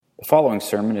The following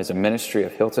sermon is a ministry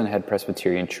of Hilton Head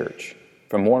Presbyterian Church.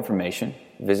 For more information,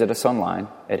 visit us online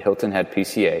at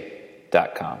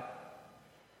hiltonheadpca.com.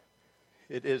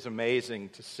 It is amazing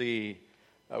to see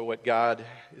what God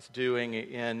is doing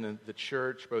in the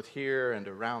church, both here and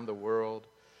around the world,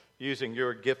 using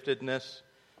your giftedness.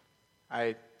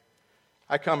 I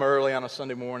come early on a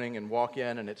Sunday morning and walk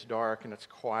in, and it's dark and it's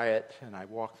quiet, and I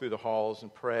walk through the halls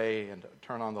and pray and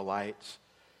turn on the lights,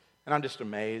 and I'm just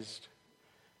amazed.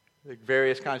 The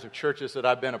various kinds of churches that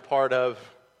I've been a part of,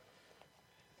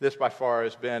 this by far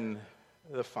has been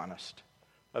the funnest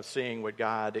of seeing what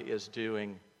God is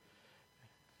doing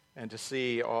and to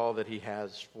see all that He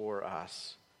has for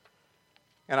us.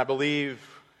 And I believe,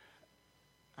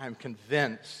 I'm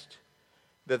convinced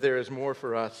that there is more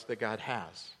for us that God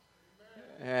has.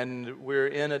 And we're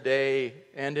in a day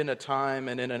and in a time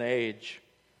and in an age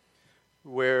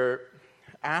where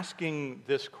asking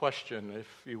this question, if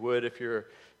you would, if you're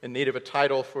in need of a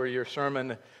title for your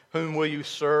sermon, whom will you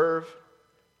serve?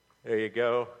 There you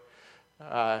go.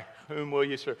 Whom will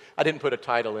you serve? I didn't put a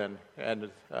title in,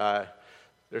 and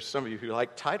there's some of you who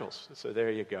like titles, so there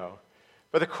you go.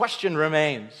 But the question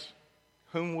remains,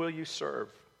 whom will you serve?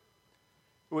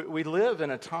 We live in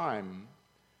a time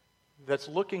that's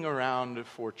looking around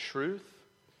for truth.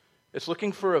 It's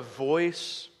looking for a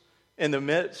voice in the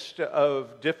midst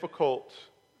of difficult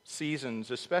seasons,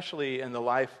 especially in the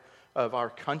life of our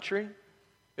country.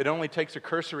 It only takes a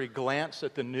cursory glance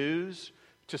at the news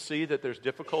to see that there's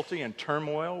difficulty and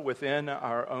turmoil within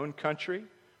our own country.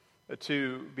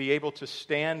 To be able to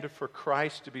stand for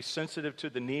Christ, to be sensitive to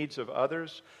the needs of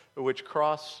others, which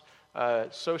cross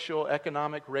social,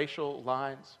 economic, racial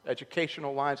lines,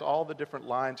 educational lines, all the different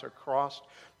lines are crossed,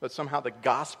 but somehow the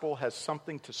gospel has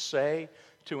something to say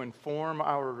to inform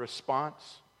our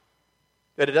response.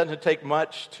 That it doesn't take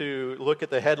much to look at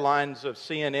the headlines of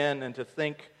CNN and to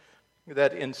think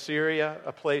that in Syria,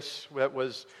 a place that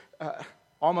was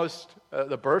almost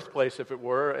the birthplace, if it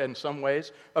were, in some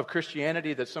ways, of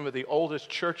Christianity, that some of the oldest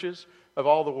churches of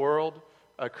all the world,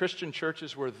 Christian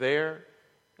churches were there,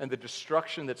 and the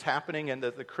destruction that's happening, and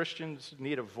that the Christians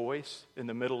need a voice in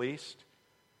the Middle East.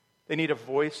 They need a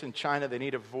voice in China. They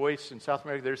need a voice in South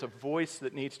America. There's a voice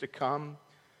that needs to come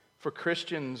for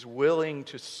Christians willing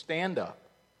to stand up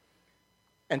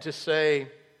and to say,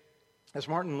 as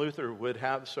Martin Luther would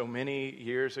have so many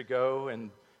years ago in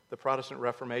the Protestant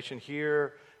Reformation,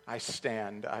 here I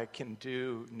stand, I can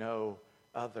do no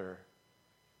other.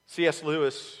 C.S.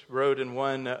 Lewis wrote in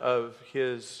one of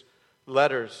his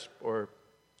letters or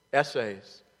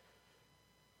essays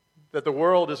that the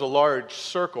world is a large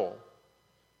circle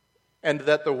and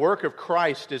that the work of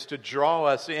Christ is to draw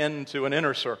us into an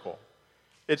inner circle.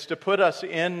 It's to put us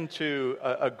into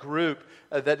a group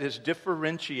that is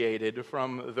differentiated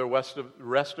from the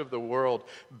rest of the world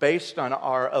based on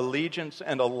our allegiance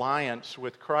and alliance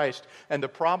with Christ. And the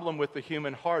problem with the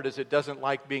human heart is it doesn't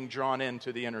like being drawn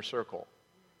into the inner circle.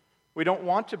 We don't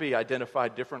want to be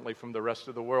identified differently from the rest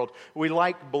of the world. We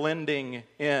like blending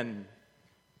in.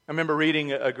 I remember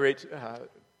reading a great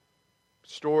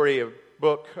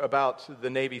book about the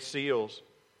Navy SEALs.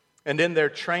 And in their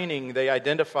training, they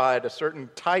identified a certain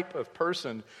type of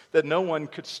person that no one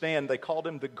could stand. They called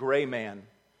him the gray man.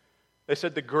 They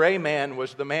said the gray man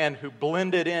was the man who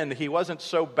blended in. He wasn't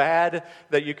so bad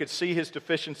that you could see his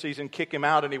deficiencies and kick him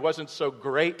out, and he wasn't so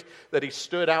great that he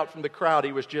stood out from the crowd.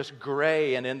 He was just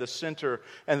gray and in the center.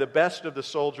 And the best of the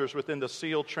soldiers within the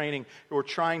SEAL training were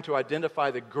trying to identify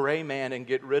the gray man and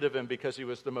get rid of him because he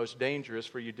was the most dangerous,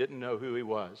 for you didn't know who he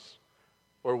was,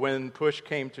 or when push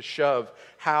came to shove,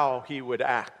 how he would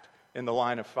act in the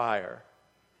line of fire.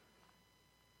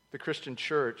 The Christian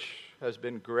church has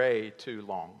been gray too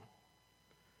long.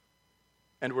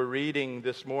 And we're reading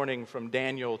this morning from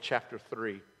Daniel chapter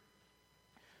 3.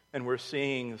 And we're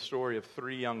seeing the story of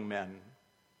three young men,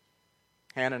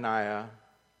 Hananiah,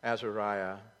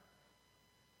 Azariah,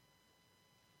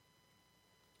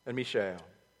 and Mishael,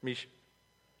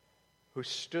 who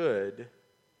stood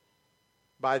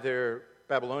by their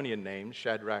Babylonian names,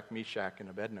 Shadrach, Meshach, and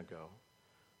Abednego,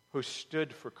 who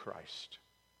stood for Christ,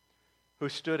 who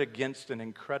stood against an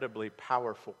incredibly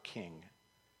powerful king.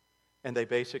 And they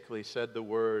basically said the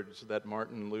words that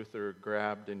Martin Luther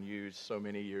grabbed and used so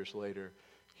many years later,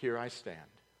 "Here I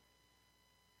stand.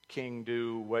 King,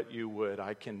 do what you would.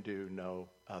 I can do no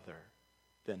other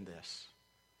than this."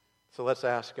 So let's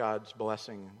ask God's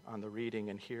blessing on the reading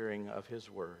and hearing of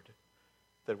His word,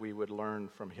 that we would learn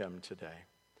from Him today.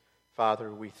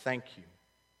 Father, we thank you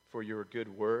for your good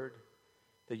word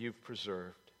that you've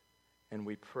preserved. And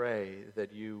we pray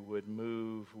that you would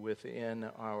move within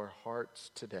our hearts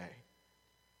today,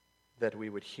 that we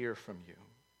would hear from you,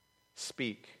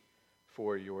 Speak,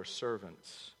 for your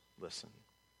servants listen.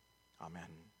 Amen.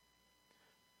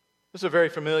 This is a very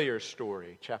familiar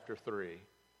story, chapter 3.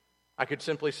 I could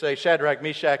simply say Shadrach,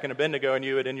 Meshach, and Abednego, and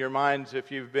you would, in your minds,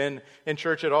 if you've been in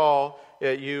church at all,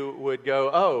 you would go,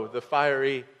 oh, the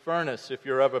fiery furnace. If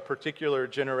you're of a particular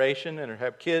generation and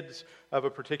have kids of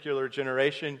a particular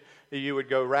generation, you would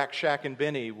go Rack, Shack, and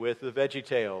Benny with the Veggie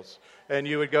Tales. And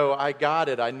you would go, I got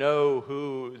it. I know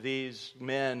who these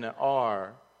men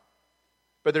are.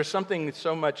 But there's something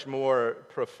so much more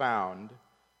profound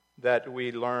that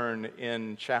we learn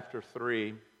in chapter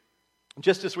 3.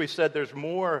 Just as we said, there's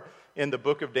more in the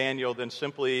book of Daniel than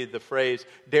simply the phrase,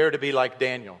 dare to be like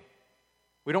Daniel.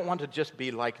 We don't want to just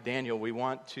be like Daniel. We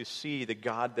want to see the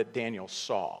God that Daniel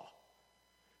saw.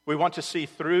 We want to see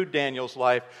through Daniel's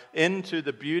life into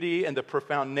the beauty and the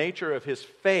profound nature of his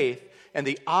faith and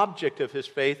the object of his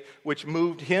faith, which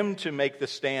moved him to make the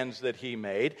stands that he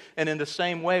made. And in the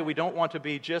same way, we don't want to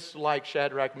be just like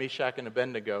Shadrach, Meshach, and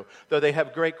Abednego, though they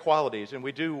have great qualities, and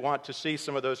we do want to see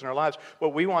some of those in our lives.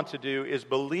 What we want to do is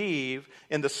believe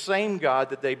in the same God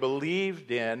that they believed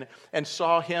in and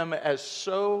saw him as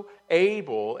so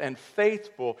able and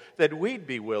faithful that we'd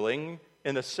be willing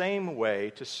in the same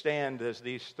way to stand as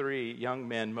these three young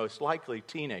men, most likely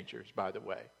teenagers, by the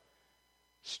way,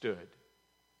 stood.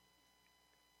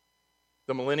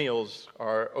 The millennials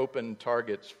are open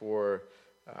targets for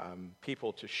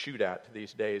people to shoot at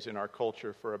these days in our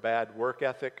culture for a bad work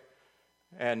ethic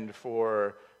and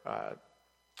for a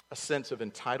sense of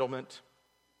entitlement.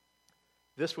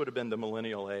 This would have been the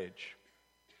millennial age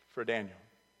for Daniel,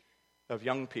 of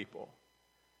young people.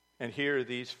 And here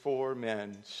these four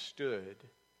men stood,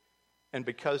 and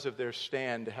because of their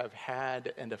stand have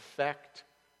had an effect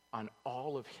on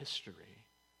all of history,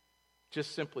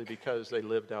 just simply because they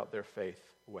lived out their faith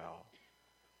well.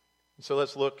 So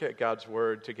let's look at God's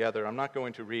Word together. I'm not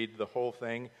going to read the whole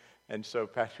thing, and so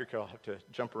Patrick, I'll have to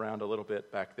jump around a little bit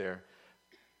back there.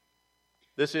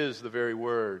 This is the very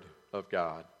Word of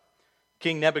God.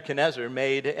 King Nebuchadnezzar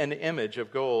made an image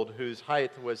of gold whose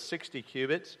height was 60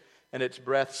 cubits and its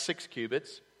breadth 6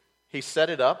 cubits. He set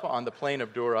it up on the plain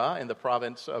of Dura in the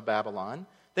province of Babylon.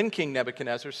 Then King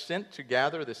Nebuchadnezzar sent to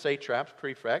gather the satraps,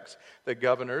 prefects, the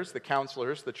governors, the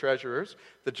counselors, the treasurers,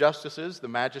 the justices, the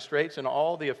magistrates, and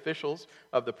all the officials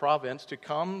of the province to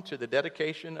come to the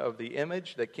dedication of the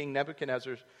image that King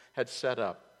Nebuchadnezzar had set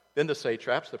up. Then the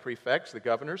satraps, the prefects, the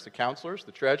governors, the counselors,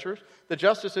 the treasurers, the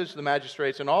justices, the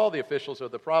magistrates, and all the officials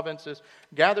of the provinces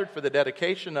gathered for the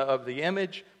dedication of the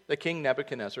image that King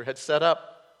Nebuchadnezzar had set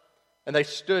up. And they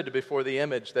stood before the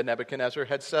image that Nebuchadnezzar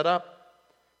had set up.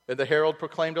 And the herald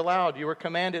proclaimed aloud, "You are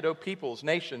commanded, O peoples,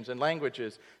 nations, and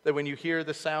languages, that when you hear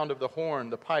the sound of the horn,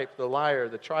 the pipe, the lyre,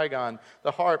 the trigon,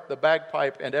 the harp, the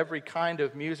bagpipe, and every kind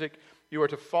of music, you are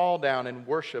to fall down and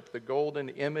worship the golden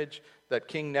image that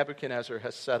King Nebuchadnezzar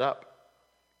has set up.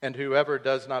 And whoever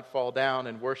does not fall down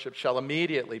and worship shall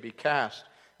immediately be cast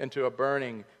into a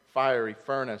burning, fiery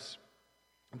furnace.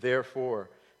 Therefore,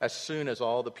 as soon as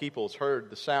all the peoples heard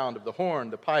the sound of the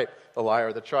horn, the pipe, the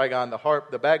lyre, the trigon, the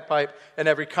harp, the bagpipe, and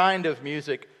every kind of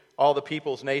music, all the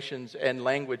peoples, nations, and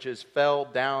languages fell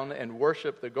down and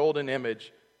worshiped the golden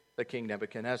image that King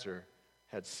Nebuchadnezzar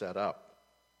had set up."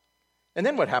 And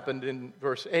then what happened in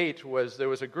verse 8 was there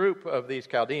was a group of these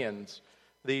Chaldeans,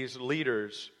 these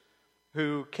leaders,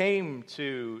 who came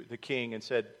to the king and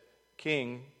said,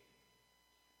 "King,"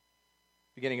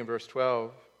 beginning in verse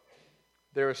 12,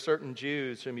 "there are certain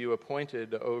Jews whom you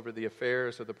appointed over the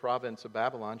affairs of the province of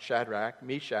Babylon, Shadrach,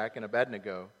 Meshach, and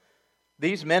Abednego.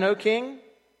 These men, O king,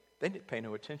 they pay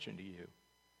no attention to you.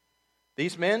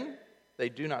 These men, they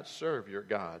do not serve your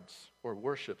gods or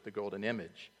worship the golden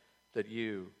image that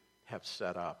you have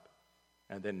set up."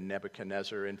 And then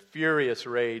Nebuchadnezzar, in furious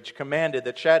rage, commanded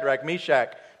that Shadrach,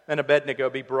 Meshach, and Abednego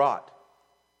be brought.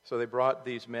 So they brought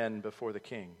these men before the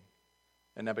king.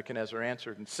 And Nebuchadnezzar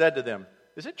answered and said to them,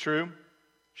 "Is it true,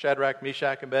 Shadrach,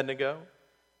 Meshach, and Abednego,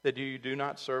 that you do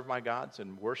not serve my gods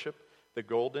and worship the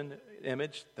golden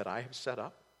image that I have set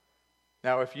up?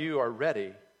 Now if you are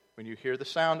ready, when you hear the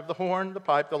sound of the horn, the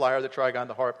pipe, the lyre, the trigon,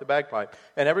 the harp, the bagpipe,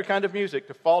 and every kind of music,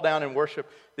 to fall down and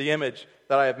worship the image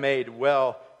that I have made,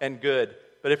 well and good.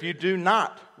 But if you do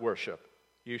not worship,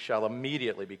 you shall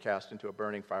immediately be cast into a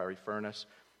burning fiery furnace.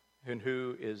 And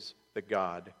who is the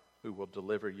God who will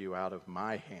deliver you out of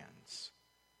my hands?"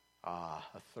 Ah,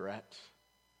 a threat.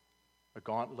 A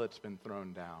gauntlet's been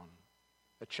thrown down.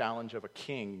 A challenge of a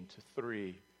king to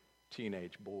three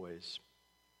teenage boys.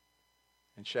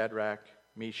 And Shadrach,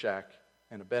 Meshach,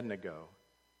 and Abednego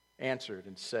answered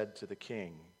and said to the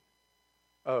king,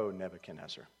 "O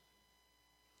Nebuchadnezzar,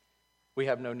 we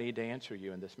have no need to answer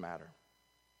you in this matter.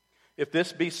 If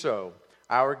this be so,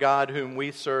 our God whom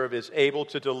we serve is able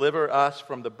to deliver us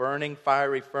from the burning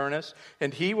fiery furnace,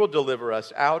 and he will deliver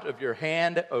us out of your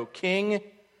hand, O king.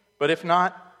 But if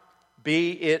not,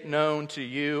 be it known to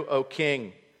you, O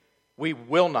king, we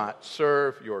will not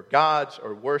serve your gods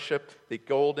or worship the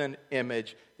golden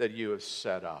image that you have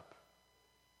set up.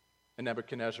 And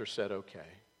Nebuchadnezzar said, okay,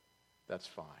 that's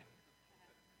fine.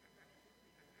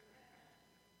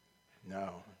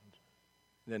 No.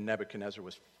 Then Nebuchadnezzar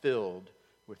was filled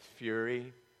with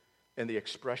fury, and the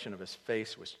expression of his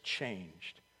face was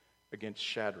changed against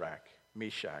Shadrach,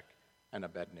 Meshach, and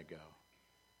Abednego.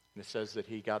 And it says that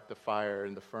he got the fire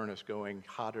in the furnace going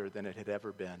hotter than it had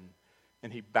ever been.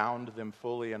 And he bound them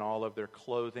fully in all of their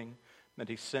clothing. And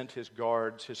he sent his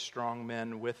guards, his strong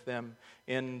men with them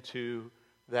into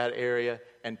that area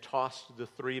and tossed the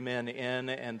three men in.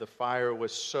 And the fire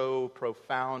was so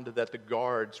profound that the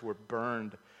guards were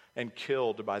burned and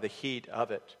killed by the heat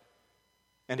of it.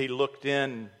 And he looked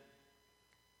in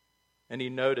and he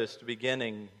noticed,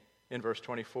 beginning in verse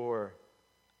 24,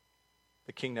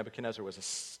 the king Nebuchadnezzar was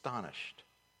astonished.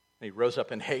 And he rose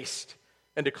up in haste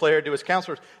and declared to his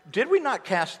counselors, did we not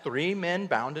cast 3 men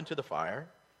bound into the fire?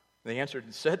 And they answered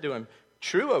and said to him,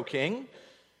 true, O king.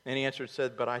 And he answered and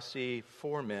said, but I see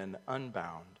 4 men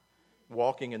unbound,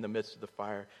 walking in the midst of the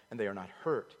fire, and they are not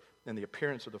hurt. And the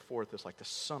appearance of the 4th is like the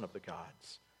son of the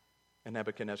gods. And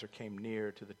Nebuchadnezzar came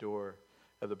near to the door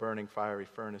of the burning fiery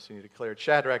furnace, and he declared,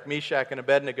 Shadrach, Meshach, and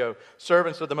Abednego,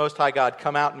 servants of the Most High God,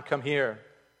 come out and come here.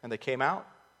 And they came out,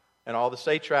 and all the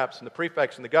satraps and the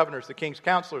prefects and the governors, the king's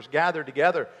counselors gathered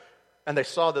together, and they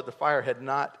saw that the fire had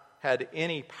not had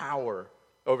any power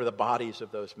over the bodies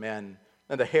of those men,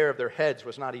 and the hair of their heads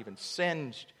was not even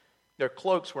singed. Their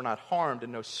cloaks were not harmed,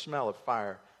 and no smell of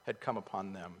fire had come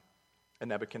upon them. And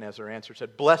Nebuchadnezzar answered,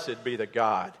 said, blessed be the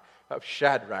God of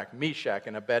Shadrach, Meshach,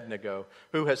 and Abednego,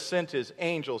 who has sent his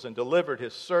angels and delivered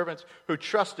his servants, who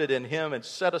trusted in him and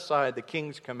set aside the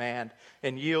king's command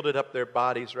and yielded up their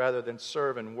bodies rather than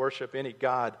serve and worship any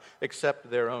god except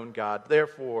their own God.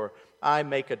 Therefore, I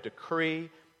make a decree,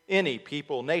 any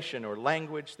people, nation, or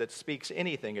language that speaks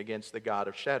anything against the God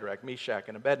of Shadrach, Meshach,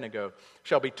 and Abednego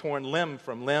shall be torn limb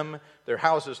from limb, their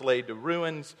houses laid to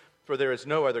ruins, for there is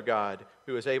no other God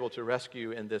who is able to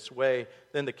rescue in this way.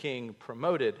 Then the king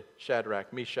promoted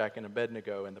Shadrach, Meshach, and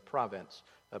Abednego in the province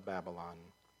of Babylon.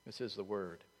 This is the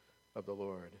word of the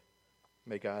Lord.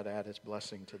 May God add his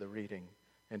blessing to the reading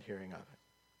and hearing of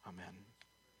it. Amen.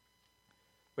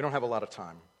 We don't have a lot of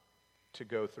time to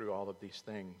go through all of these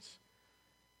things.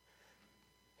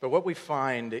 But what we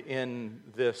find in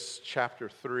this chapter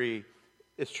 3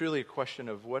 is truly a question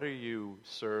of what are you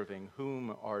serving?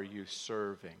 Whom are you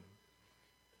serving?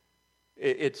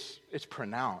 It's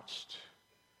pronounced.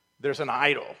 There's an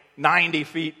idol, 90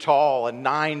 feet tall and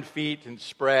 9 feet in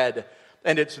spread,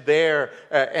 and it's there,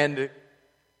 and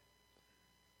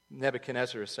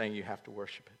Nebuchadnezzar is saying you have to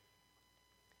worship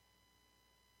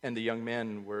it. And the young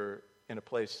men were in a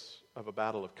place of a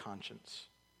battle of conscience.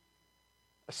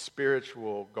 A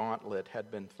spiritual gauntlet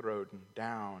had been thrown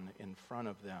down in front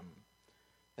of them,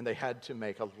 and they had to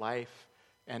make a life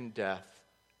and death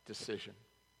decision.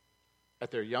 At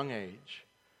their young age,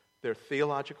 their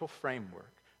theological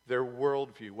framework, their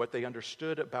worldview, what they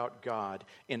understood about God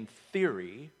in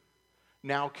theory,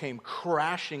 now came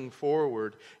crashing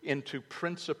forward into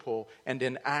principle and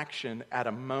in action at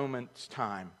a moment's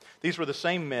time. These were the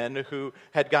same men who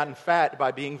had gotten fat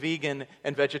by being vegan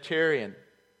and vegetarian.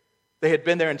 They had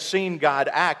been there and seen God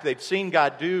act. They'd seen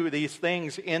God do these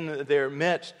things in their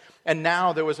midst. And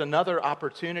now there was another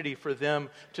opportunity for them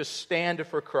to stand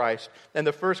for Christ. And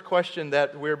the first question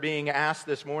that we're being asked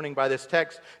this morning by this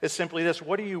text is simply this: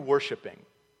 what are you worshiping?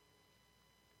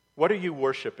 What are you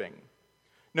worshiping?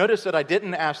 Notice that I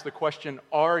didn't ask the question,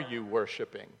 are you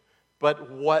worshiping? But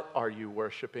what are you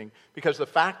worshiping? Because the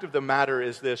fact of the matter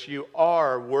is this: you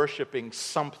are worshiping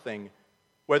something,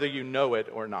 whether you know it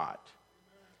or not.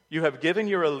 You have given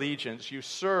your allegiance, you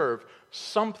serve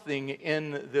something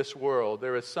in this world.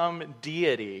 There is some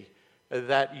deity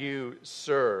that you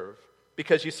serve.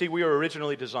 Because you see, we were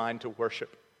originally designed to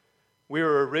worship. We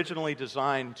were originally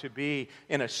designed to be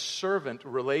in a servant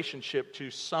relationship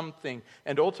to something,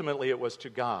 and ultimately it was to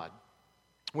God.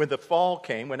 When the fall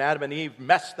came, when Adam and Eve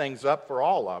messed things up for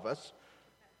all of us,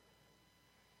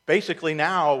 basically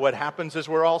now what happens is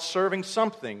we're all serving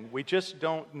something. We just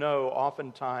don't know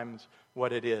oftentimes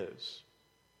what it is.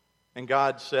 And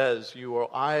God says, you will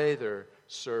either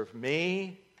serve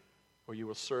me or you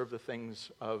will serve the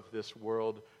things of this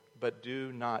world, but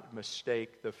do not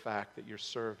mistake the fact that you're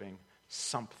serving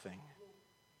something.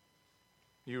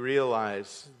 You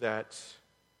realize that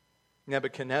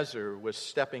Nebuchadnezzar was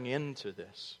stepping into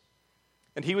this.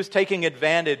 And he was taking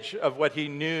advantage of what he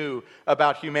knew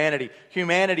about humanity.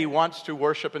 Humanity wants to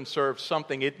worship and serve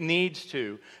something. It needs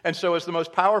to. And so as the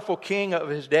most powerful king of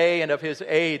his day and of his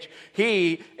age,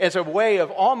 he, as a way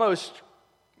of almost,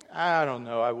 I don't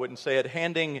know, I wouldn't say it,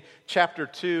 handing chapter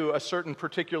 2 a certain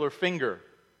particular finger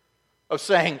of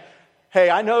saying, hey,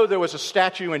 I know there was a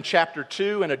statue in chapter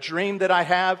 2 and a dream that I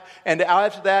have, and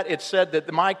after that it said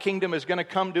that my kingdom is going to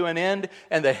come to an end,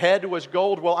 and the head was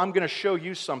gold. Well, I'm going to show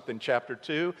you something, chapter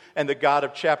 2, and the God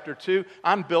of chapter 2.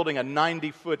 I'm building a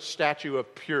 90-foot statue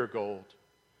of pure gold,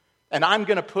 and I'm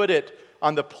going to put it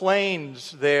on the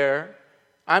plains there.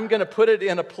 I'm going to put it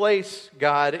in a place,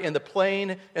 God, in the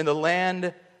plain, in the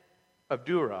land of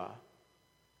Dura,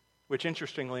 which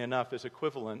interestingly enough is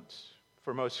equivalent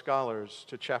for most scholars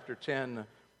to chapter 10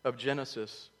 of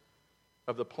Genesis,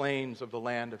 of the plains of the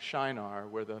land of Shinar,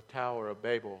 where the Tower of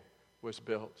Babel was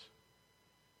built.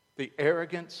 The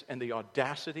arrogance and the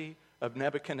audacity of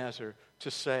Nebuchadnezzar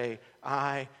to say,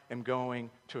 I am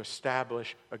going to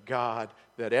establish a God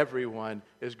that everyone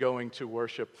is going to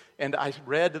worship. And I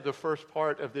read the first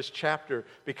part of this chapter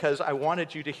because I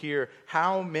wanted you to hear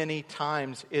how many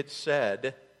times it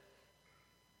said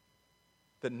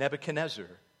that Nebuchadnezzar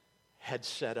had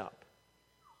set up.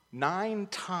 9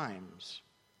 times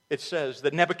it says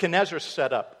that Nebuchadnezzar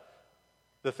set up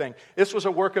the thing. This was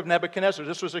a work of Nebuchadnezzar.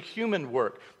 This was a human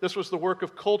work. This was the work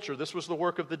of culture. This was the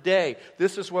work of the day.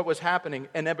 This is what was happening.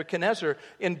 And Nebuchadnezzar,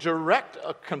 in direct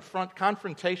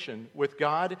confrontation with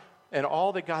God and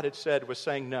all that God had said, was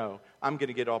saying, no, I'm going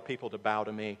to get all people to bow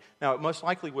to me. Now, it most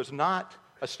likely was not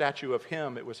a statue of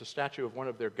him. It was a statue of one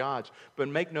of their gods. But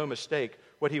make no mistake,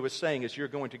 what he was saying is, you're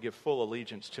going to give full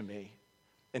allegiance to me.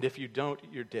 And if you don't,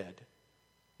 you're dead.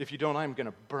 If you don't, I'm going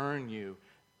to burn you.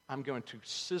 I'm going to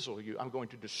sizzle you. I'm going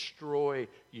to destroy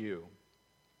you.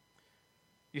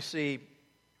 You see,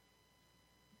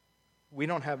 we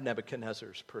don't have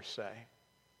Nebuchadnezzars per se.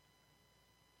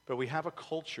 But we have a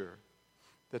culture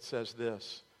that says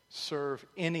this: serve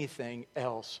anything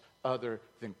else other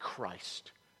than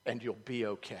Christ, and you'll be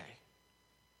okay.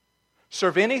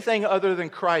 Serve anything other than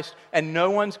Christ, and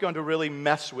no one's going to really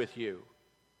mess with you.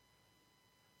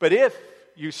 But if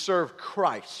you serve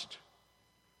Christ,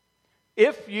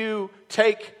 if you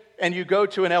take and you go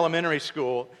to an elementary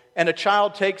school, and a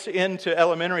child takes into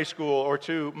elementary school or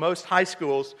to most high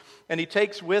schools, and he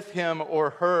takes with him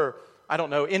or her, I don't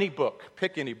know, any book,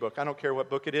 pick any book, I don't care what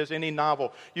book it is, any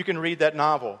novel, you can read that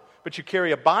novel, but you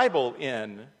carry a Bible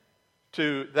in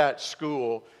to that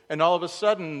school, and all of a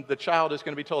sudden the child is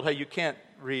going to be told, hey, you can't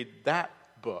read that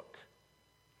book.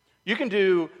 You can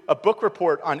do a book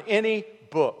report on any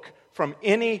book from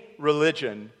any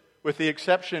religion, with the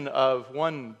exception of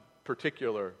one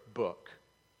particular book.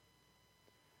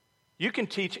 You can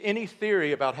teach any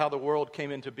theory about how the world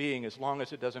came into being as long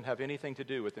as it doesn't have anything to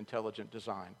do with intelligent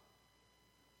design.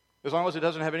 As long as it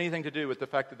doesn't have anything to do with the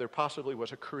fact that there possibly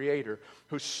was a creator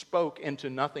who spoke into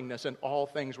nothingness and all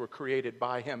things were created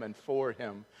by him and for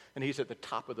him, and he's at the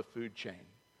top of the food chain.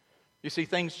 You see,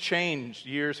 things changed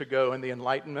years ago in the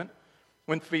Enlightenment,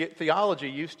 when theology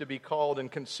used to be called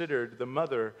and considered the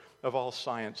mother of all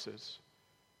sciences.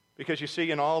 Because you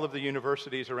see, in all of the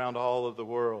universities around all of the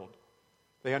world,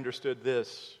 they understood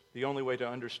this: the only way to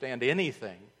understand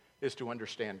anything is to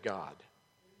understand God.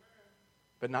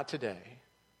 But not today.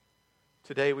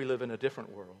 Today we live in a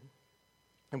different world.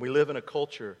 And we live in a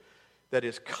culture that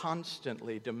is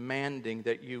constantly demanding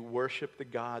that you worship the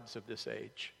gods of this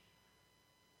age.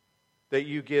 That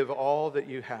you give all that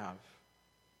you have.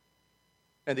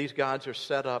 And these gods are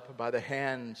set up by the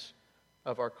hands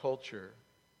of our culture.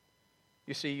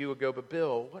 You see, you would go, but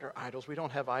Bill, what are idols? We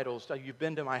don't have idols. You've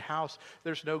been to my house.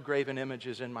 There's no graven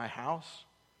images in my house.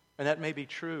 And that may be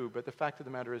true, but the fact of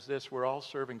the matter is this: we're all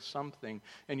serving something,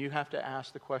 and you have to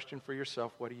ask the question for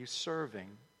yourself, what are you serving?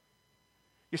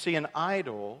 You see, an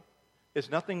idol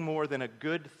is nothing more than a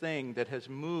good thing that has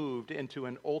moved into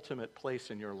an ultimate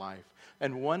place in your life.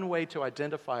 And one way to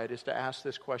identify it is to ask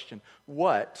this question: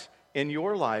 what in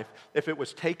your life, if it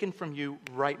was taken from you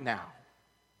right now,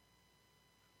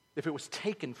 if it was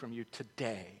taken from you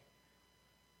today,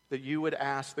 that you would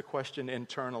ask the question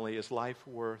internally, is life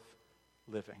worth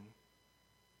living?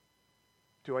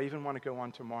 Do I even want to go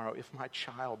on tomorrow? If my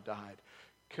child died,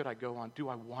 could I go on? Do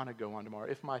I want to go on tomorrow?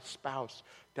 If my spouse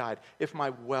died, if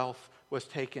my wealth was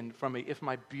taken from me, if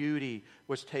my beauty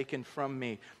was taken from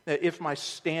me, if my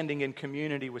standing in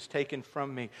community was taken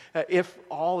from me, if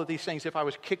all of these things, if I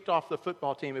was kicked off the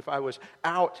football team, if I was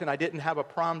out and I didn't have a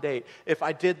prom date, if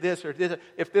I did this or did that,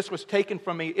 if this was taken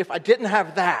from me, if I didn't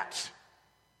have that,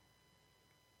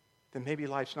 then maybe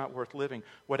life's not worth living.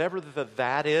 Whatever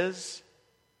that is,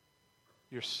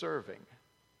 you're serving.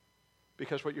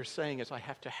 Because what you're saying is, I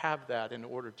have to have that in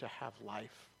order to have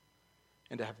life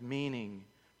and to have meaning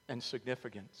and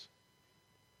significance.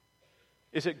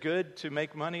 Is it good to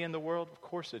make money in the world? Of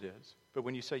course it is. But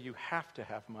when you say you have to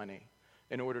have money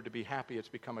in order to be happy, it's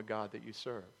become a god that you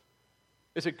serve.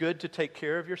 Is it good to take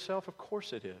care of yourself? Of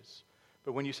course it is.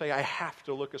 But when you say, I have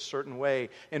to look a certain way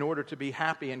in order to be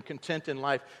happy and content in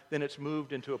life, then it's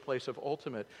moved into a place of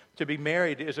ultimate. To be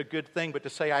married is a good thing, but to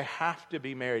say, I have to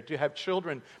be married. To have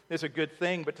children is a good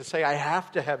thing, but to say, I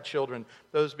have to have children,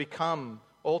 those become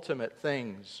ultimate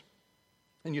things.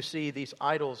 And you see, these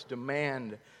idols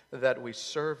demand that we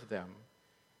serve them.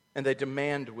 And they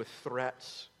demand with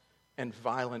threats and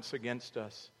violence against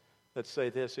us that say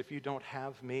this: if you don't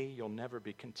have me, you'll never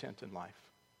be content in life.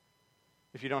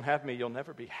 If you don't have me, you'll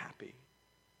never be happy.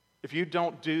 If you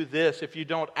don't do this, if you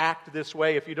don't act this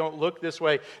way, if you don't look this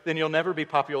way, then you'll never be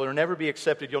popular, never be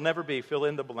accepted, you'll never be, fill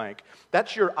in the blank.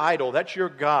 That's your idol, that's your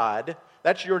God,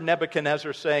 that's your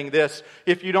Nebuchadnezzar saying this: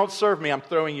 if you don't serve me, I'm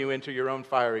throwing you into your own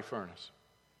fiery furnace.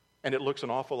 And it looks an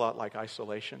awful lot like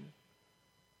isolation.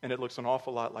 And it looks an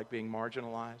awful lot like being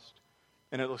marginalized.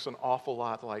 And it looks an awful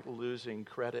lot like losing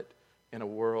credit in a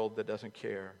world that doesn't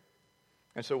care.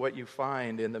 And so what you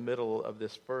find in the middle of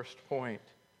this first point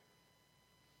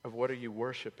of what are you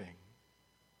worshiping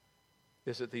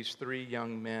is that these three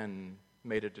young men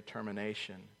made a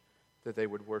determination that they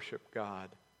would worship God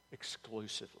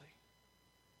exclusively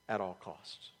at all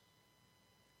costs.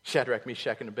 Shadrach,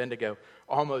 Meshach, and Abednego,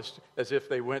 almost as if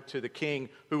they went to the king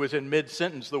who was in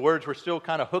mid-sentence. The words were still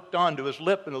kind of hooked onto his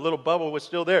lip and the little bubble was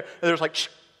still there. And there was like, shh,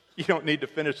 you don't need to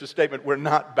finish the statement. We're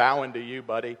not bowing to you,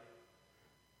 buddy.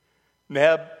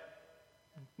 Neb,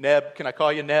 can I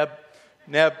call you Neb?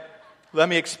 Neb, let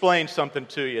me explain something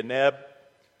to you, Neb.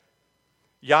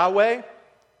 Yahweh,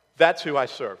 that's who I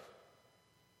serve.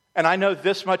 And I know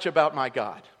this much about my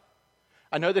God.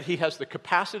 I know that He has the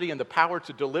capacity and the power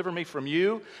to deliver me from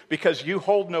you because you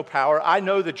hold no power. I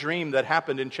know the dream that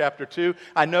happened in chapter 2.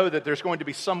 I know that there's going to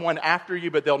be someone after you,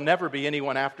 but there'll never be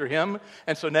anyone after him.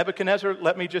 And so Nebuchadnezzar,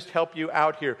 let me just help you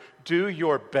out here. Do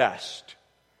your best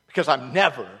because I'm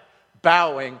never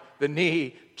bowing the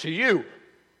knee to you.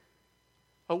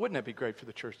 Oh, wouldn't it be great for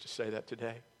the church to say that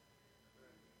today?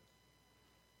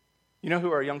 You know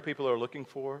who our young people are looking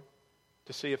for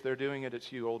to see if they're doing it?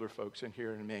 It's you older folks in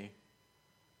here and me.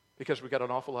 Because we've got an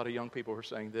awful lot of young people who are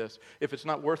saying this: if it's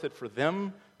not worth it for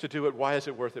them to do it, why is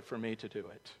it worth it for me to do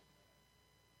it?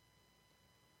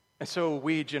 And so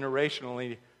we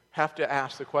generationally have to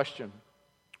ask the question,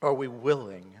 are we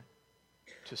willing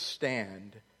to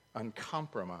stand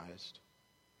uncompromised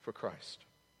for Christ?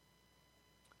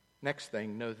 Next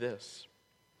thing, know this: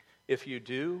 if you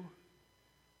do,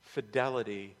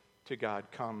 fidelity to God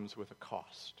comes with a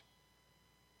cost.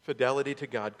 Fidelity to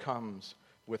God comes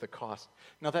with a cost.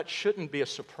 Now, that shouldn't be a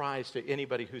surprise to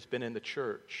anybody who's been in the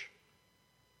church.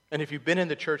 And if you've been in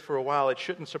the church for a while, it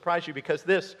shouldn't surprise you because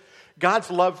this: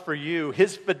 God's love for you,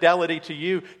 His fidelity to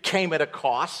you came at a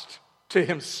cost to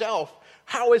Himself.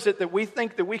 How is it that we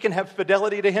think that we can have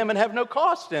fidelity to Him and have no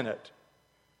cost in it?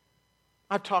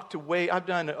 I've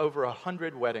done over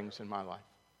 100 weddings in my life.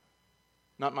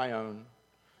 Not my own,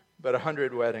 but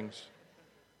 100 weddings.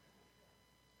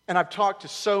 And I've talked to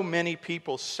so many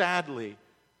people, sadly,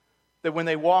 that when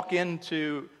they walk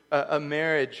into a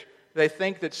marriage, they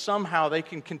think that somehow they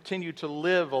can continue to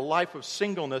live a life of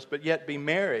singleness but yet be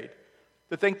married.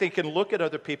 They think they can look at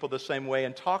other people the same way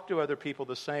and talk to other people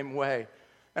the same way.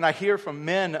 And I hear from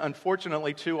men,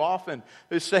 unfortunately, too often,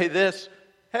 who say this: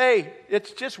 hey,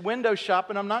 it's just window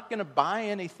shopping. I'm not going to buy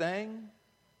anything.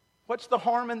 What's the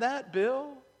harm in that, Bill?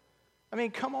 I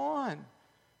mean, come on. And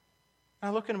I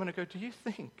look at them and I go, do you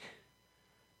think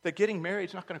that getting married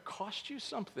is not going to cost you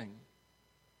something?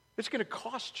 It's going to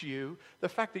cost you the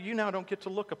fact that you now don't get to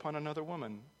look upon another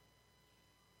woman.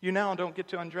 You now don't get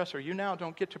to undress her. You now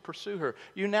don't get to pursue her.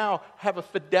 You now have a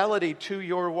fidelity to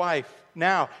your wife.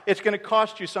 Now, it's going to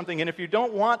cost you something. And if you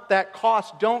don't want that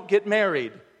cost, don't get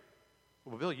married.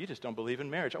 Well, Bill, you just don't believe in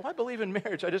marriage. Oh, I believe in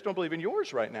marriage. I just don't believe in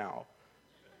yours right now.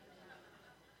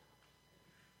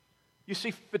 You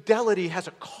see, fidelity has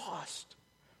a cost.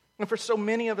 And for so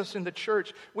many of us in the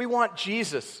church, we want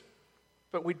Jesus,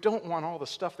 but we don't want all the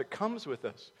stuff that comes with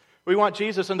us. We want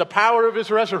Jesus and the power of His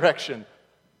resurrection.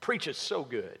 Preaches so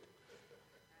good.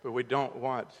 But we don't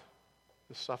want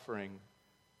the suffering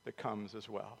that comes as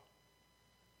well.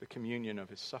 The communion of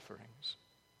His sufferings.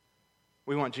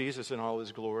 We want Jesus in all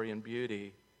His glory and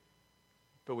beauty,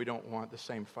 but we don't want the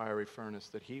same fiery furnace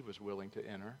that He was willing to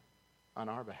enter on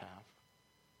our behalf.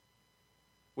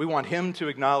 We want him to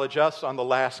acknowledge us on the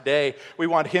last day. We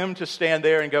want him to stand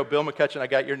there and go, Bill McCutcheon, I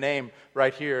got your name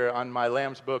right here on my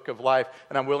Lamb's Book of Life,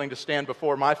 and I'm willing to stand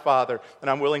before my Father, and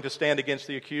I'm willing to stand against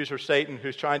the accuser, Satan,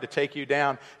 who's trying to take you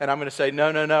down, and I'm going to say, no,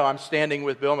 I'm standing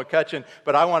with Bill McCutcheon,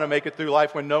 but I want to make it through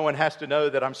life when no one has to know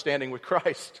that I'm standing with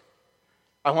Christ.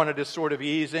 I want to just sort of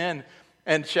ease in.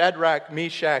 And Shadrach,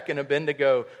 Meshach, and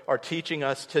Abednego are teaching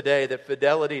us today that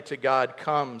fidelity to God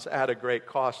comes at a great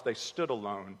cost. They stood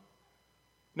alone.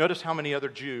 Notice how many other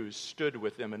Jews stood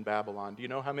with them in Babylon. Do you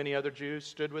know how many other Jews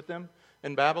stood with them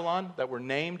in Babylon that were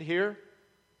named here?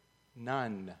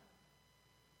 None.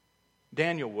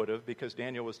 Daniel would have, because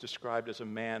Daniel was described as a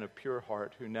man of pure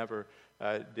heart who never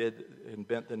did and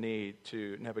bent the knee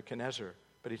to Nebuchadnezzar.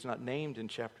 But he's not named in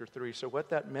chapter 3. So what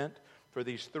that meant for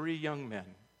these 3 young men,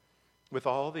 with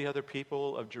all the other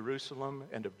people of Jerusalem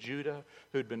and of Judah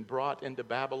who'd been brought into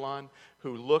Babylon,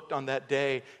 who looked on that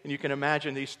day, and you can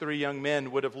imagine these 3 young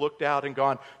men would have looked out and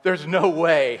gone, there's no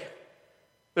way.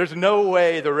 There's no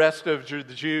way the rest of the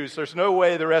Jews, there's no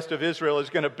way the rest of Israel is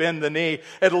going to bend the knee.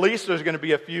 At least there's going to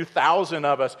be a few thousand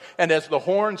of us. And as the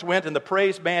horns went and the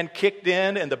praise band kicked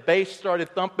in and the bass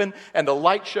started thumping and the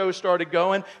light show started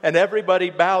going and everybody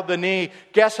bowed the knee,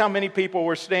 guess how many people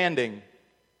were standing?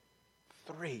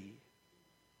 3.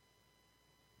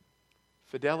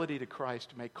 Fidelity to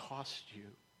Christ may cost you,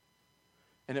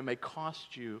 and it may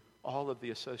cost you all of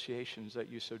the associations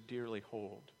that you so dearly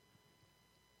hold.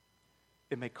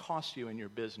 It may cost you in your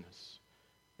business.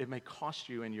 It may cost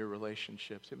you in your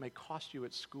relationships. It may cost you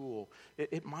at school.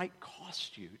 It might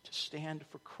cost you to stand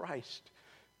for Christ.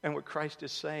 And what Christ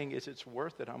is saying is, it's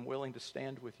worth it. I'm willing to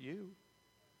stand with you.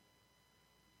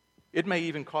 It may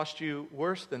even cost you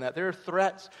worse than that. There are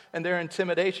threats and there are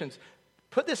intimidations.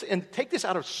 Put this in, take this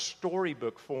out of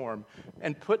storybook form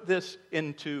and put this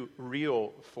into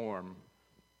real form.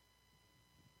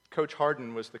 Coach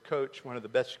Harden was the coach, one of the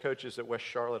best coaches that West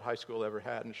Charlotte High School ever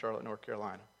had in Charlotte, North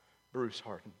Carolina. Bruce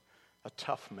Harden, a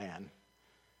tough man.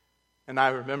 And I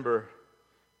remember,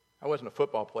 I wasn't a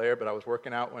football player, but I was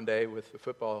working out one day with the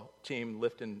football team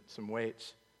lifting some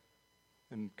weights.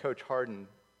 And Coach Harden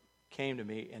came to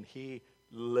me and he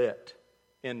lit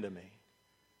into me,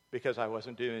 because I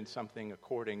wasn't doing something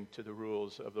according to the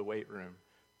rules of the weight room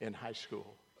in high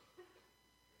school.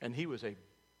 And he was a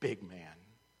big man,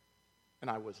 and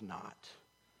I was not.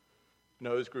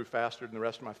 Nose grew faster than the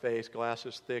rest of my face,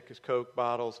 glasses thick as Coke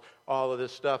bottles, all of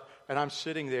this stuff. And I'm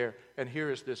sitting there, and here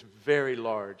is this very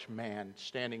large man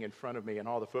standing in front of me, and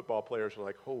all the football players are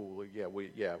like, holy,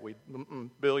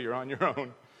 Bill, you're on your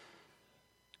own.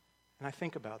 And I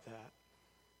think about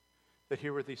that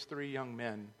here were these 3 young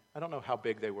men. I don't know how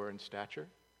big they were in stature,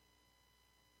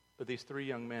 but these 3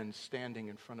 young men standing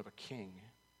in front of a king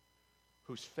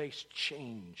whose face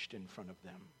changed in front of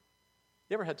them.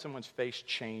 You ever had someone's face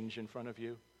change in front of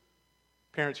you?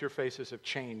 Parents, your faces have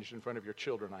changed in front of your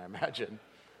children, I imagine.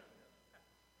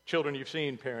 Children, you've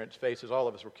seen parents' faces. All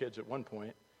of us were kids at one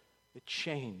point. It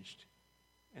changed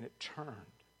and it turned.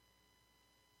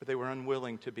 But they were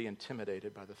unwilling to be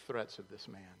intimidated by the threats of this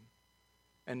man.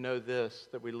 And know this,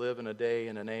 that we live in a day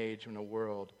and an age and a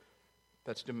world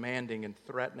that's demanding and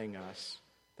threatening us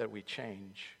that we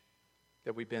change,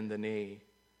 that we bend the knee.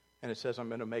 And it says, I'm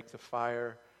going to make the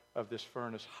fire of this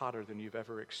furnace hotter than you've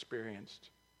ever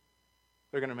experienced.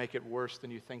 They're going to make it worse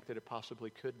than you think that it possibly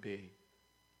could be.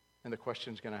 And the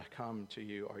question's going to come to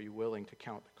you, are you willing to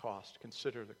count the cost?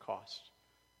 Consider the cost.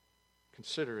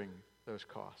 Considering those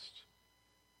costs.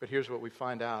 But here's what we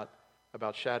find out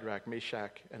about Shadrach,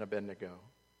 Meshach, and Abednego.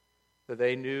 That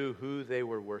they knew who they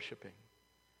were worshiping.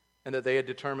 And that they had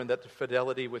determined that the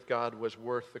fidelity with God was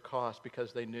worth the cost,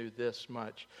 because they knew this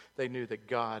much. They knew that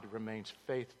God remains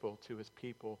faithful to his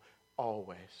people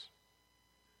always.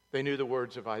 They knew the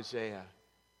words of Isaiah.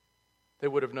 They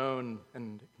would have known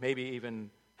and maybe even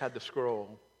had the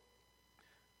scroll.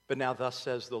 But now thus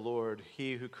says the Lord,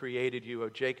 he who created you, O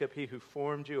Jacob, he who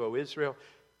formed you, O Israel,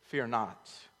 fear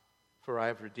not, for I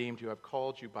have redeemed you. I've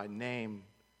called you by name,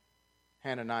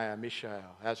 Hananiah,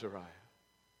 Mishael, Azariah.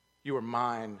 You are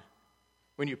mine.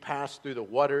 When you pass through the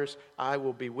waters, I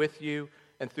will be with you,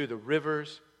 and through the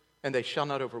rivers, and they shall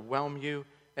not overwhelm you.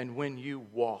 And when you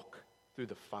walk through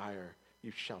the fire,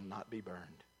 you shall not be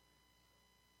burned.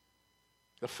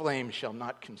 The flame shall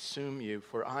not consume you,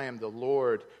 for I am the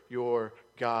Lord your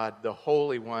God, the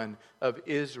Holy One of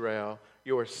Israel,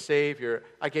 your Savior.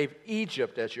 I gave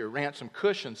Egypt as your ransom,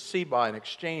 Cush and Seba in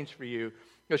exchange for you,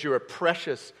 because you are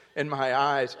precious in my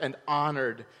eyes and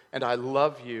honored, and I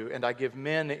love you, and I give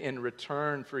men in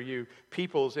return for you,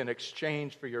 peoples in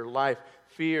exchange for your life.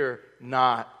 Fear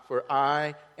not, for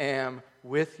I am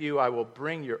with you. I will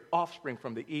bring your offspring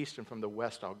from the east, and from the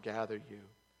west I'll gather you.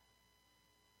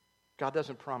 God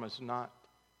doesn't promise not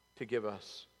to give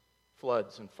us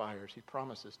floods and fires. He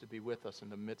promises to be with us in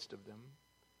the midst of them.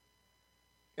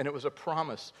 And it was a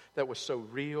promise that was so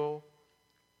real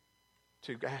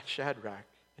to Shadrach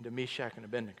and to Meshach and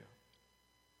Abednego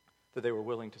that they were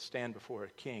willing to stand before a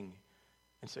king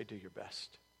and say, do your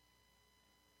best.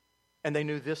 And they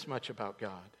knew this much about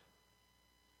God.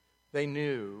 They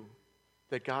knew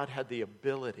that God had the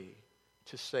ability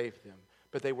to save them,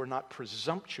 but they were not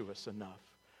presumptuous enough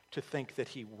to think that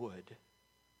he would.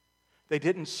 They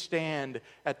didn't stand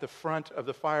at the front of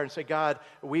the fire and say, God,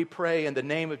 we pray in the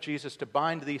name of Jesus to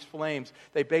bind these flames.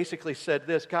 They basically said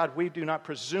this, God, we do not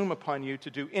presume upon you to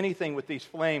do anything with these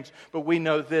flames, but we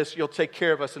know this, you'll take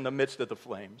care of us in the midst of the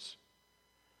flames.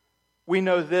 We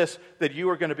know this, that you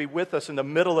are going to be with us in the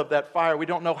middle of that fire. We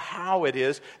don't know how it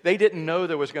is. They didn't know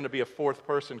there was going to be a fourth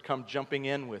person come jumping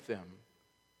in with them.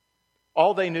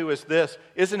 All they knew is this.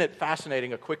 Isn't it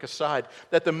fascinating, a quick aside,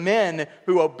 that the men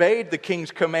who obeyed the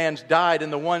king's commands died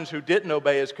and the ones who didn't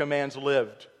obey his commands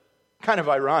lived? Kind of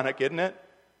ironic, isn't it?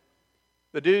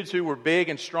 The dudes who were big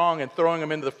and strong and throwing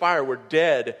them into the fire were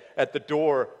dead at the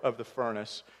door of the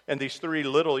furnace. And these three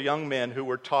little young men who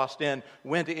were tossed in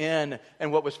went in.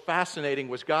 And what was fascinating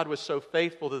was God was so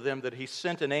faithful to them that he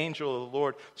sent an angel of the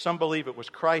Lord. Some believe it was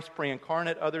Christ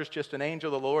pre-incarnate, others just an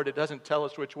angel of the Lord. It doesn't tell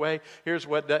us which way. Here's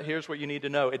what you need to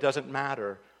know. It doesn't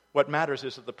matter. What matters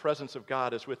is that the presence of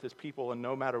God is with his people, and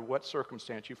no matter what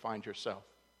circumstance you find yourself.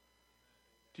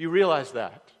 Do you realize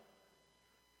that?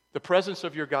 The presence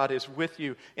of your God is with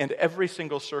you in every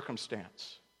single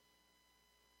circumstance.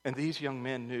 And these young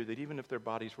men knew that even if their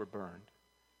bodies were burned,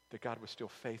 that God was still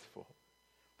faithful.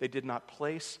 They did not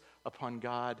place upon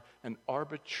God an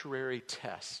arbitrary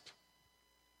test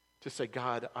to say,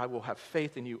 God, I will have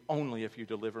faith in you only if you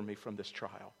deliver me from this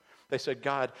trial. They said,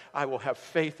 God, I will have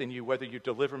faith in you whether you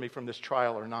deliver me from this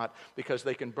trial or not, because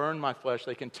they can burn my flesh,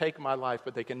 they can take my life,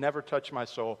 but they can never touch my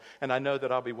soul. And I know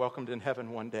that I'll be welcomed in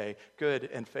heaven one day. Good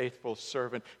and faithful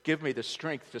servant, give me the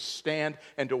strength to stand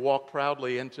and to walk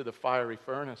proudly into the fiery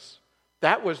furnace.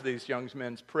 That was these young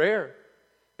men's prayer.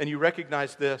 And you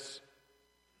recognize this,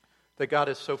 that God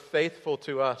is so faithful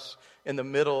to us in the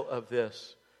middle of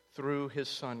this through his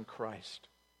Son Christ.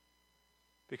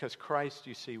 Because Christ,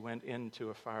 you see, went into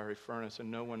a fiery furnace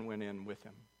and no one went in with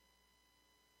him.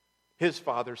 His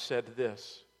Father said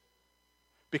this,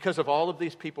 because of all of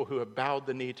these people who have bowed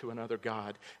the knee to another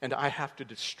God, and I have to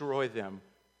destroy them,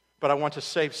 but I want to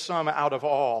save some out of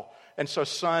all. And so,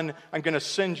 Son, I'm going to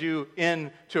send you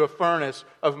into a furnace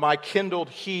of my kindled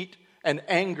heat and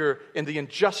anger in the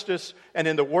injustice and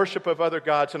in the worship of other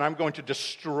gods, and I'm going to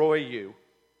destroy you,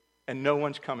 and no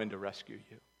one's coming to rescue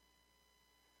you.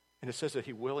 And it says that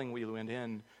he willingly went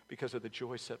in because of the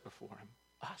joy set before him.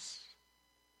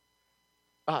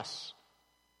 Us,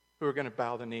 who are going to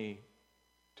bow the knee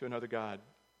to another God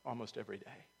almost every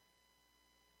day.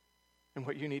 And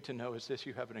what you need to know is this: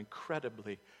 you have an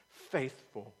incredibly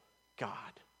faithful God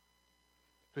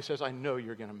who says, I know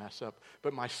you're going to mess up,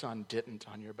 but my Son didn't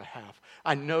on your behalf.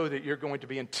 I know that you're going to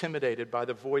be intimidated by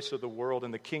the voice of the world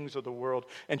and the kings of the world,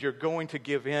 and you're going to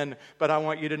give in, but I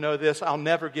want you to know this: I'll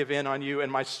never give in on you, and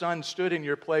my Son stood in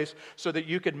your place so that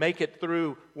you could make it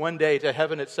through one day to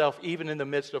heaven itself, even in the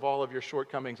midst of all of your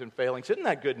shortcomings and failings. Isn't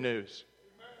that good news?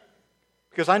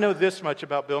 Because I know this much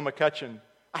about Bill McCutcheon.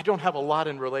 I don't have a lot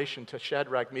in relation to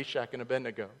Shadrach, Meshach, and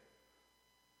Abednego.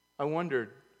 I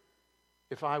wondered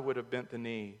if I would have bent the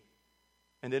knee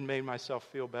and then made myself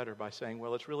feel better by saying,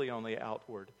 well, it's really only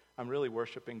outward. I'm really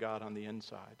worshiping God on the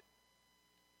inside.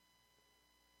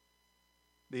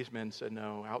 These men said,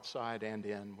 no, outside and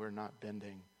in, we're not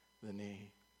bending the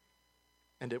knee.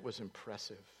 And it was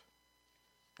impressive.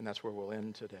 And that's where we'll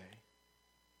end today.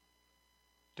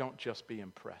 Don't just be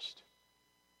impressed.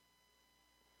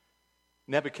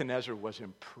 Nebuchadnezzar was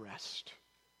impressed.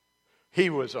 He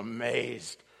was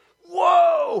amazed.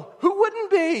 Whoa! Who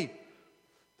wouldn't be?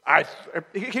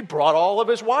 He brought all of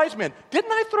his wise men.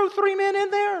 Didn't I throw 3 men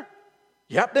in there?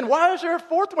 Yep, then why is there a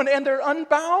fourth one? And they're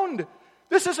unbound.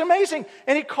 This is amazing.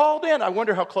 And he called in. I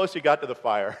wonder how close he got to the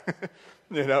fire.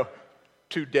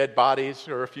 2 dead bodies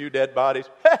or a few dead bodies.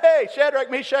 Hey, Shadrach,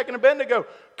 Meshach, and Abednego,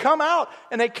 come out.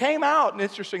 And they came out. And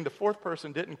interesting, the fourth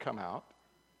person didn't come out.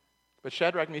 But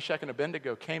Shadrach, Meshach, and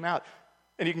Abednego came out.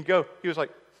 And he was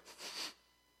like,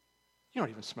 you don't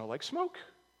even smell like smoke.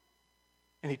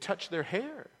 And he touched their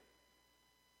hair.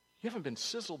 You haven't been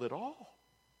sizzled at all.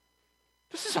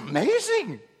 This is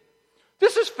amazing.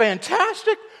 This is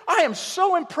fantastic. I am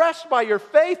so impressed by your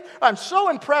faith. I'm so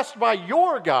impressed by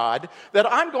your God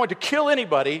that I'm going to kill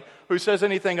anybody who says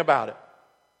anything about it.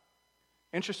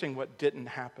 Interesting what didn't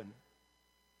happen.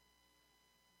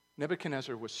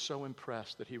 Nebuchadnezzar was so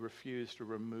impressed that he refused to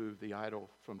remove the idol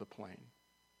from the plain.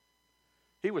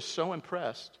 He was so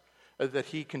impressed that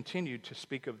he continued to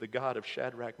speak of the God of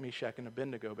Shadrach, Meshach, and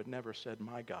Abednego, but never said,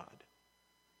 my God.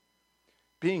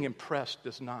 Being impressed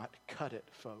does not cut it,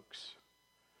 folks.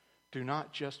 Do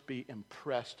not just be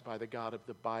impressed by the God of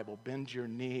the Bible. Bend your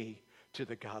knee to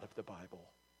the God of the Bible.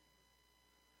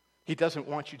 He doesn't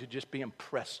want you to just be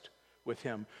impressed with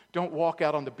him. Don't walk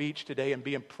out on the beach today and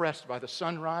be impressed by the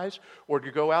sunrise, or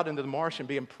to go out into the marsh and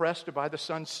be impressed by the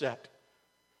sunset.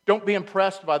 Don't be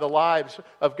impressed by the lives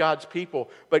of God's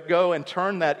people, but go and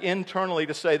turn that internally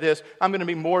to say this: I'm going to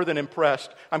be more than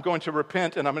impressed. I'm going to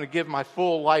repent, and I'm going to give my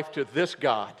full life to this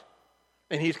God.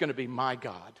 And he's going to be my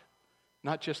God,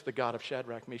 not just the God of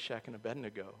Shadrach, Meshach, and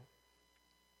Abednego.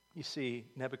 You see,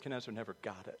 Nebuchadnezzar never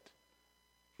got it,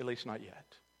 at least not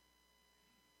yet.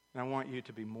 And I want you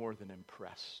to be more than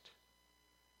impressed.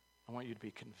 I want you to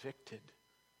be convicted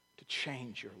to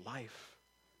change your life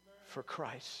for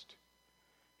Christ.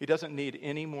 He doesn't need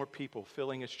any more people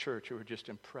filling his church who are just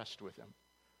impressed with him.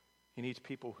 He needs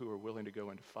people who are willing to go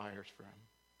into fires for him.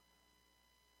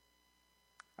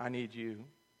 I need you,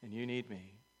 and you need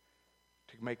me,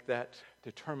 to make that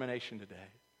determination today.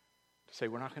 To say,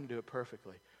 we're not going to do it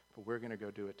perfectly, but we're going to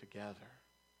go do it together.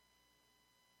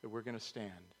 That we're going to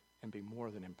stand and be more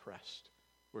than impressed.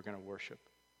 We're going to worship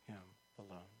him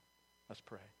alone. Let's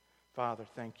pray. Father,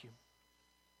 thank you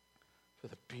for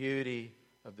the beauty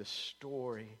of this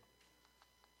story,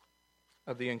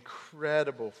 of the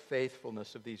incredible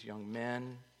faithfulness of these young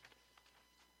men.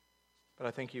 But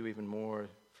I thank you even more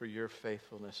for your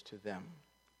faithfulness to them.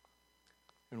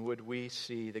 And would we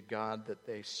see the God that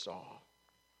they saw?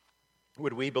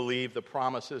 Would we believe the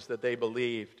promises that they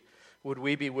believed? Would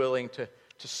we be willing to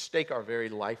stake our very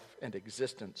life and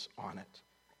existence on it?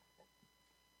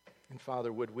 And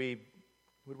Father, would we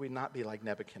not be like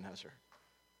Nebuchadnezzar,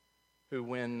 who,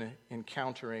 when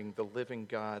encountering the living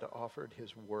God, offered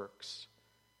his works?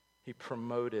 He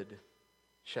promoted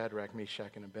Shadrach,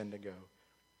 Meshach, and Abednego.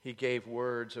 He gave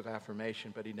words of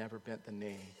affirmation, but he never bent the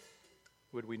knee.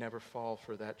 Would we never fall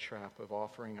for that trap of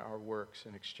offering our works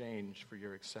in exchange for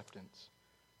your acceptance?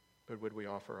 But would we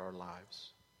offer our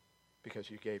lives because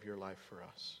you gave your life for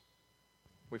us?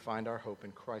 We find our hope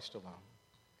in Christ alone,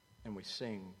 and we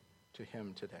sing to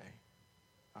him today.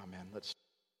 Amen. Let's